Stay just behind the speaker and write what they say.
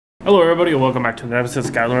Hello everybody, welcome back to the episode.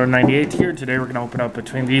 Skylar98 here. Today we're going to open up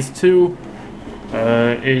between these two.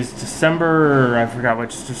 Is December, I forgot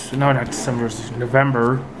which, no, not December, it's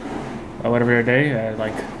November, whatever your day,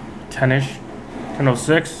 like 10-ish,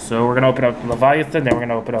 10:06. So we're going to open up Leviathan, then we're going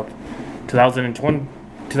to open up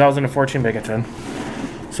 2014 Megaton.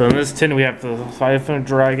 So in this tin we have the Leviathan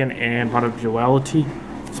Dragon and Pot of Duality.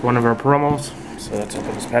 It's one of our promos, so let's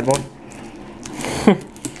open this bad boy.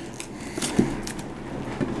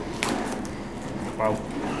 Wow.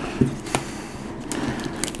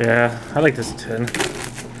 Yeah, I like this tin.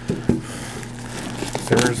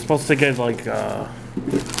 So we're supposed to get like,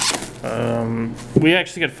 we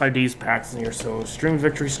actually get 5Ds packs in here. So Stream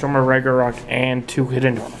Victory, Stormer, Ragnarok, and 2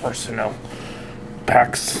 Hidden Arsenal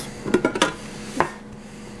packs.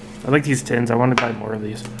 I like these tins. I want to buy more of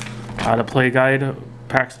these. The play guide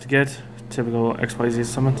packs to get. Typical XYZ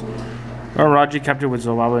summons. Raji Captain with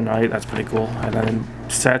Zowawa Knight. That's pretty cool. And then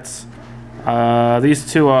sets.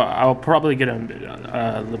 These two, I'll probably get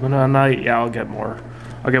a Lumina Knight. Yeah, I'll get more.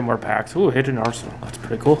 I'll get more packs. Ooh, Hidden Arsenal. That's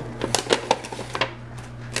pretty cool.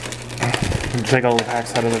 Take all the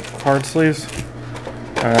packs out of the card sleeves.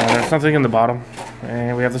 There's nothing in the bottom.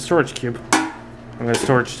 And we have the storage cube. And the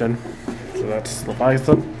storage tin. So that's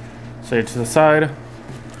Leviathan. Set it to the side.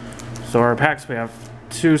 So our packs, we have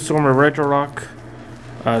 2 Stormer Ragnarok,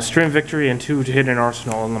 Stream Victory, and 2 Hidden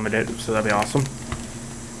Arsenal Unlimited. So that'd be awesome.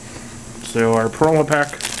 So our promo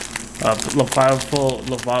pack,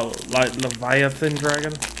 Leviathan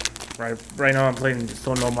Dragon. Right now I'm playing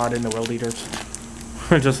still no mod in the World Eaters.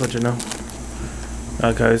 Just to let you know.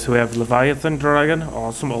 Okay, so we have Leviathan Dragon,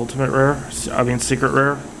 awesome ultimate rare. I mean secret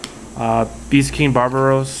rare. Beast King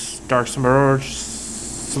Barbaros, Dark Submerge,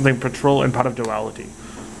 something Patrol, and Pot of Duality.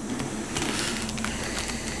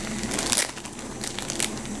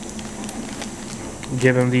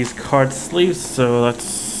 Give him these card sleeves, so let's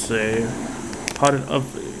see. Pot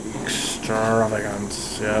of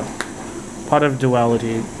Extravagance, yeah. Pot of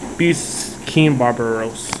Duality. Beast King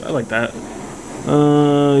Barbaros. I like that.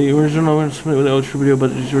 The original instrument with the Ultra video, but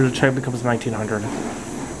the check becomes 1900.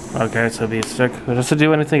 Okay, so Beast Stick. Just to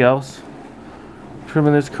do anything else.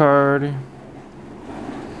 Trimming this card.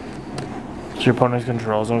 It's your opponent's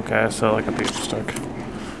controls. Okay, so like a Beast Stick.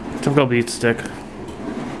 Typical Beast Stick.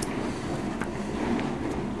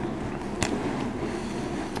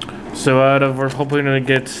 So we're hoping to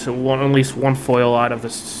get at least one foil out of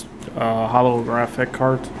this holographic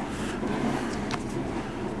card.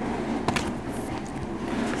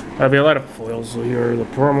 There'll be a lot of foils here, the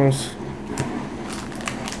promos.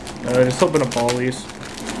 Just open up all these.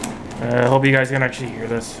 I hope you guys can actually hear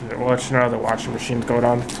this. Watching now the washing machine's going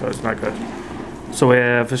on, so it's not good. So we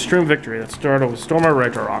have the Stream Victory. Let's start with Stormer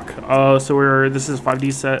Ragnarok. So this is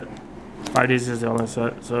 5D set. 5Ds is the only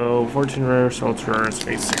set. So 14 rare, Ultra,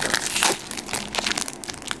 Space Seeker.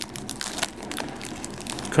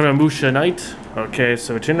 Konamusha Knight. Okay,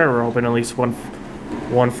 so Tinder, we're hoping at least one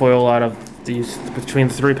foil out of these between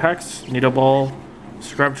the 3 packs. Needle Ball,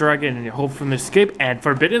 Scrap Dragon, and Hope from the Escape, and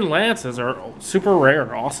Forbidden Lances are super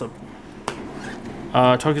rare. Awesome.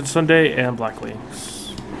 Token Sunday and Black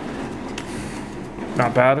Wings.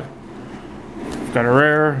 Not bad. We've got a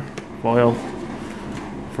rare foil.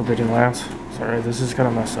 Forbidden Lance. Sorry, this is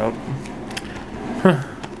gonna mess up.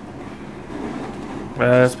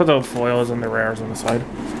 Let's put the foils and the rares on the side.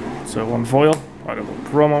 So 1 foil, out of the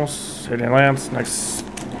promos, Hidden Lance, next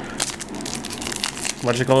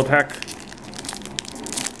Magical pack,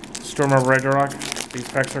 Storm of Ragnarok. These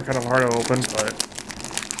packs are kind of hard to open, but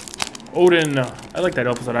Odin, I like that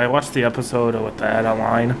episode. I watched the episode with that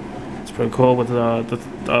online. It's pretty cool with the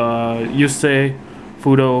Yusei,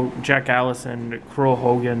 Fudo, Jack Allison, Crow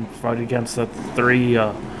Hogan fighting against the 3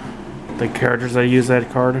 the characters that use that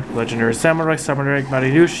card. Legendary Samurai, Samurai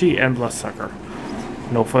Maridushi, and Bloodsucker.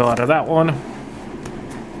 No foil out of that one.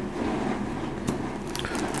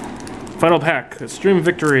 Final pack, Stream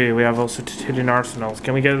Victory. We have also Hidden Arsenals.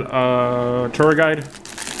 Can we get a tour guide?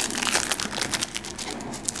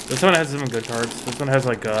 This one has some good cards. This one has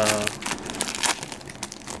like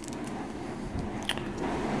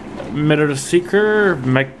Metal Seeker,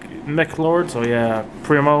 Mech Lord, so yeah,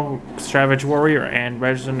 Primo, Savage Warrior, and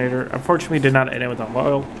Resonator. Unfortunately, did not end it with a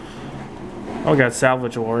foil. Oh, we got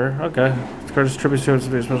Salvage Warrior. Okay. This card is tribute to a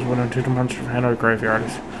special 1 or 2 monster from hand or graveyard.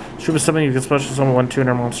 Tribute something you can special summon 1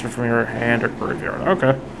 tuner monster from your hand or graveyard.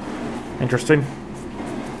 Okay. Interesting.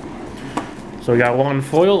 So we got 1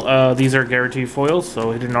 foil. These are guaranteed foils,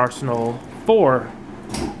 so Hidden Arsenal 4.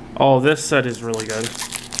 Oh, this set is really good.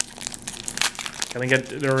 Can we get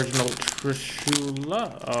the original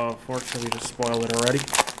Trishula? Oh, fortunately, we just spoiled it already.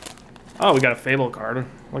 Oh, we got a Fable card.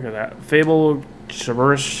 Look at that. Fable,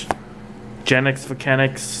 Gibberish, Genix,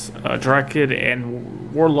 Volcanix, Drakid,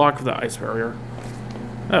 and Warlock of the Ice Barrier.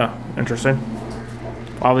 Oh, interesting.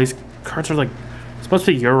 Wow, these cards are like supposed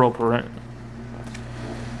to be Euro print.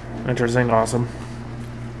 Interesting, awesome.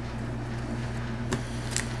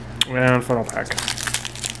 And funnel pack.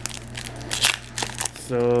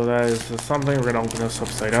 So that is something. We're gonna open this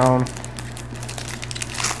upside down.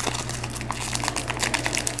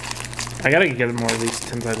 I gotta get more of these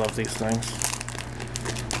tins. I love these things.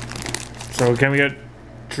 So can we get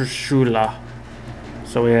Trishula?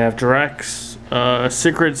 So we have Drex,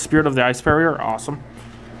 Secret Spirit of the Ice Barrier, awesome.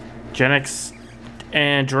 Genix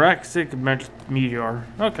and Jurassic Meteor.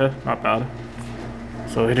 Okay, not bad.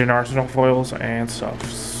 So hidden arsenal foils and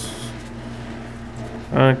stuff.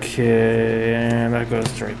 Okay, and that goes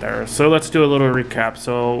straight there. So let's do a little recap.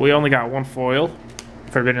 So we only got one foil,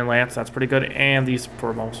 Forbidden Lance, that's pretty good, and these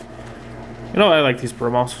promos. You know, I like these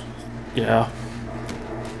promos. Yeah.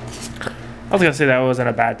 I was gonna say that wasn't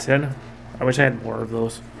a bad tin. I wish I had more of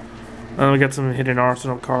those. We got some hidden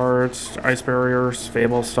arsenal cards, ice barriers,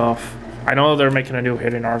 fable stuff. I know they're making a new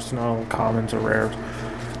hidden arsenal, commons or rares,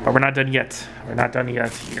 but we're not done yet. We're not done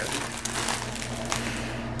yet here.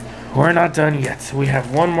 We're not done yet. We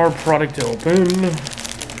have one more product to open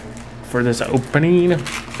for this opening.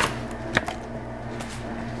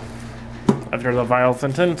 After the Vile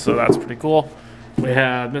Fenton, so that's pretty cool. We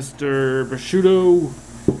have Mr. Bushido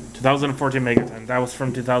 2014 Megaton. That was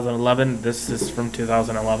from 2011. This is from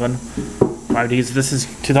 2011. 5Ds. This is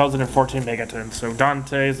 2014 Megaton. So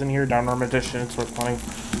Dante's in here, down arm edition. It's worth playing.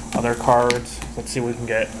 Other cards. Let's see what we can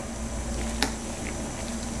get.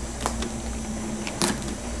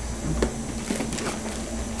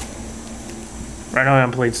 Right now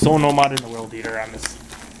I'm playing Soul Nomad and the World Eater on this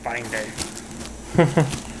fine day.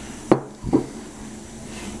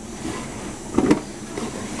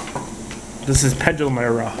 This is Pendulum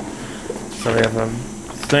Era. So we have a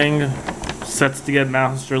thing, sets to get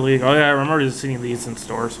Master League. Oh yeah, I remember just seeing these in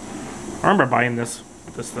stores. I remember buying this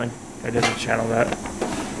thing. I didn't channel that.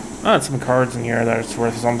 Oh, some cards in here that are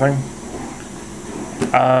worth something.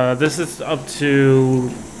 This is up to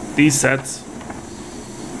these sets.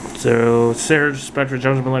 So, Surge, Spectre,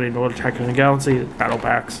 Jones, Millennium, World Attack in the Galaxy, Battle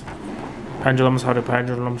Packs, Pendulums, How to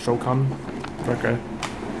Pendulum, Shokan. Okay.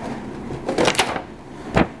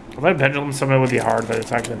 If I had Pendulum, some of it would be hard, but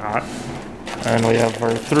it's actually not. And we have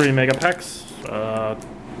our 3 Mega Packs,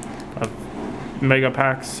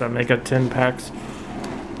 Mega Tin Packs.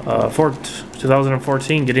 For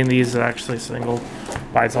 2014, getting these actually single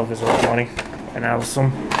by itself is worth money. And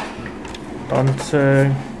awesome.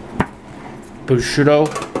 Dante. Bushido.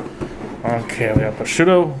 Okay, we have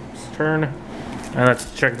Bushido. It's turn. And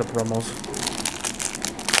let's check the promos.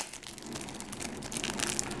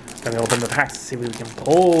 Gonna open the packs to see what we can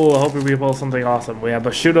pull. I hope we pull something awesome. We have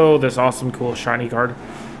Bushido, this awesome, cool, shiny card.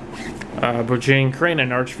 Bujing Crane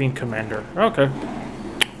and Archfiend Commander. Okay.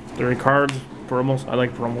 3 cards. Promos. I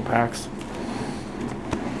like promo packs.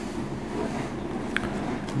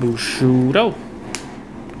 Bushido.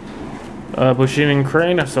 Bushin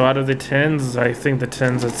Crane. So out of the tins, I think the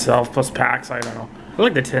tins itself plus packs, I don't know. I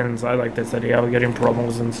like the tins. I like this idea of getting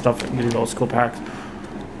promos and stuff and getting those cool packs.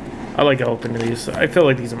 I like opening these. I feel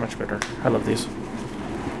like these are much better. I love these.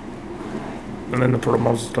 And then the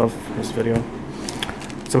promos stuff in this video.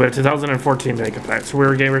 So we have 2014 Mega Pack. So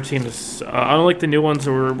we're guaranteed this. Unlike the new ones,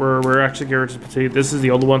 we're actually guaranteed. This is the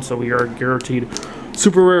old one, so we are guaranteed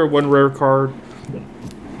super rare, 1 rare card,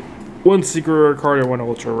 1 secret rare card, and 1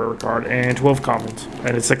 ultra rare card, and 12 commons,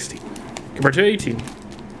 and it's 60 compared to 18.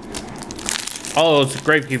 All those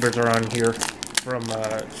Gravekeepers are on here from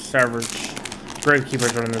Savage.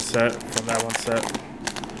 Gravekeepers are in this set from that one set.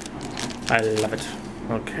 I love it.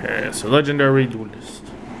 Okay, so Legendary Duelist.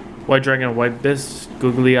 White Dragon, White Beast,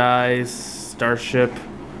 Googly Eyes, Starship,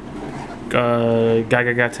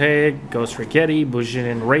 Gagagate, Ghost Rigetti, Bujin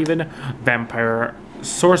and Raven, Vampire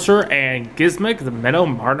Sorcerer, and Gizmek, the Meadow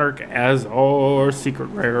Monarch as our secret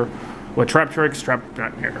rare with Trap Trick, Trap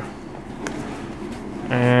Nightmare.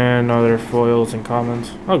 And other foils and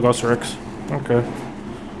commons. Oh, Ghost Ricks. Okay.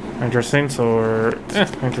 Interesting, so we're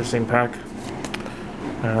interesting pack.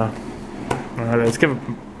 Alright, let's give a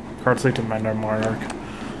card sleeve to Meadow Monarch.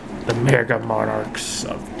 The Mega Monarchs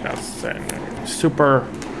of Death and Super.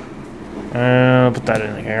 Put that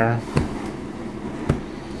in here.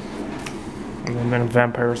 And then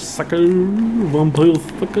Vampire Sucker.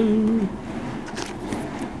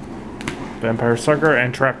 Vampire Sucker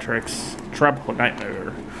and Trap Tricks. Trap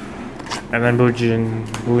Nightmare. And then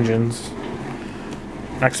Bujins.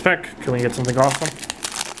 Next pack. Can we get something awesome?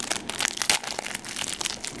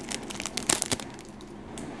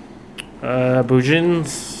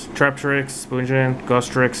 Bujins. Traptrix, Bujin,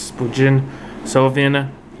 Ghostrix, Bujin,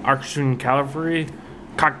 Sylvan, Archin Cavalry,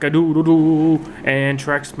 Cock-a-doodle-doo, and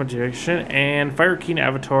Trax Magician, and Fire King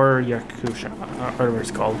Avatar Yakusha, whatever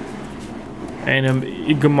it's called. And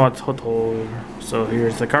Igamototo. So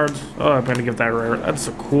here's the cards. Oh, I'm gonna give that rare. That's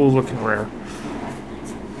a cool looking rare.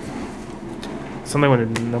 Something with a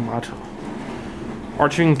Namato.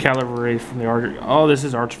 Arching Cavalry from the Arch. Oh, this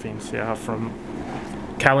is Archfiends, yeah, from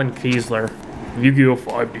Callan Kiesler. Yugioh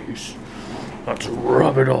 5Ds. Let's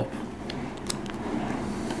rub it up.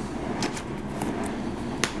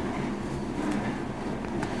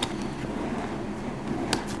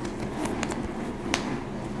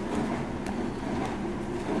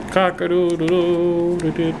 Cock-a-doodle-doo.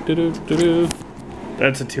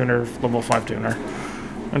 That's a tuner, level 5 tuner.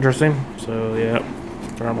 Interesting. So, yeah,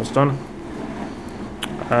 we're almost done.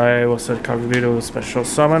 I will set Cock-a-doodle with special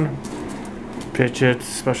summon. Pitch it,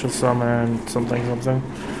 special summon, something. You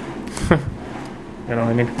know what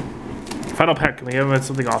I mean? Final pack, can we have it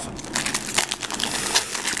something awesome?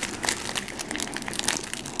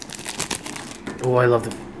 Oh, I love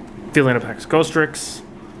the feeling of packs. Ghostrix.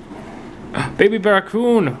 Baby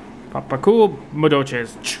Barracoon. Papacool.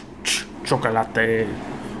 Modoches. Chocolate.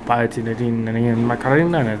 Pietinadine and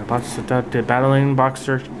Macarena. And the Battling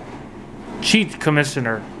Boxer. Cheat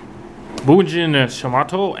Commissioner. Bujin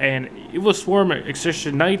Shamato. And Evil Swarm,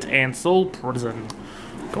 Excision Knight, and Soul Prison.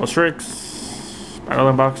 Ghostrix,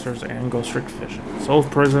 Battling Boxers, and Ghostrix Vision. Soul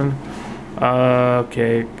Prison.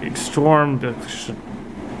 Okay. Storm,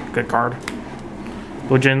 good card.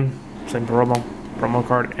 Bujin, same promo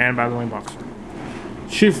card, and Battling Boxer.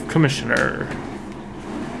 Chief Commissioner.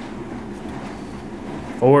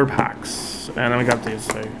 4 packs. And then we got these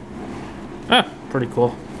things. Pretty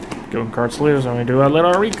cool. Giving card sleeves, and we do a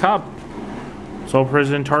little recap. Soul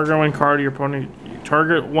Prison, target one card your opponent.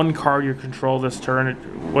 Target one card you control this turn.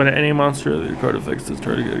 When any monster your card affects this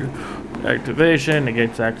turn, activation,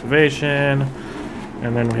 negates activation.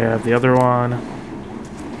 And then we have the other one.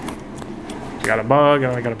 We got a bug,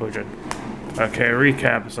 and we got a Bujin. Okay,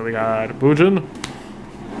 recap. So we got Bujin,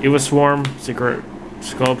 Evil Swarm, Secret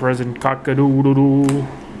Skull Prison, Cock-a-doodle-doo,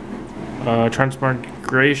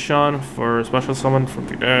 Transmigration for special summon from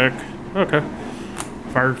your deck. Okay.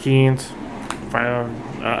 Fire Keens.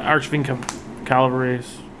 Archfiend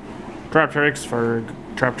Cavalries, Traptrix for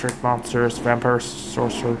Traptrick monsters, Vampire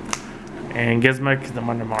Sorcerer, and Gizmek the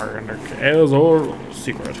Mundamar and Azor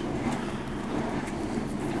Secret.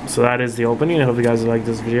 So that is the opening. I hope you guys like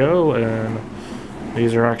this video, and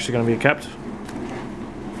these are actually going to be kept.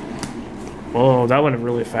 Whoa, that went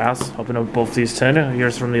really fast. Open up both these 10.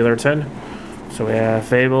 Here's from the other 10. So we have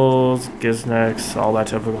Fables, Gizneks, all that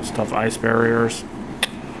typical stuff, Ice Barriers.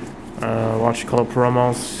 Watch color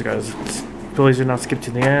promos. You guys, please do not skip to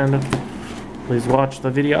the end. Please watch the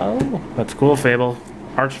video. That's cool. Fable,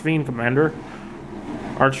 Archfiend Commander,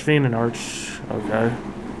 Archfiend and Arch. Okay.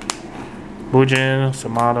 Bujin,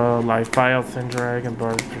 Samada, Life File, Thin Dragon,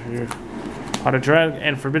 Bard, Hot Drag,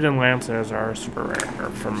 and Forbidden Lances are super rare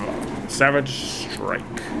from Savage Strike.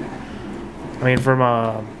 I mean, from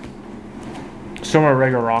Storm of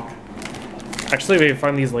Ragnarok. Actually, we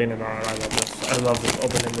find these laying on. I love this. I love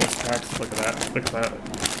opening these packs. Look at that. Look at that.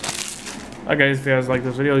 Alright guys, if you guys like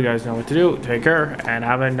this video, you guys know what to do. Take care and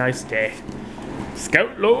have a nice day.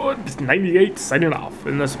 Scout Lord 98 signing off.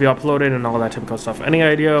 And this will be uploaded and all that typical stuff. Any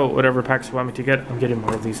idea, whatever packs you want me to get, I'm getting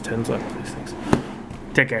more of these 10s of these things.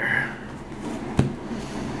 Take care.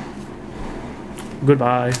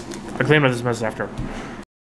 Goodbye. I'll clean up this mess after.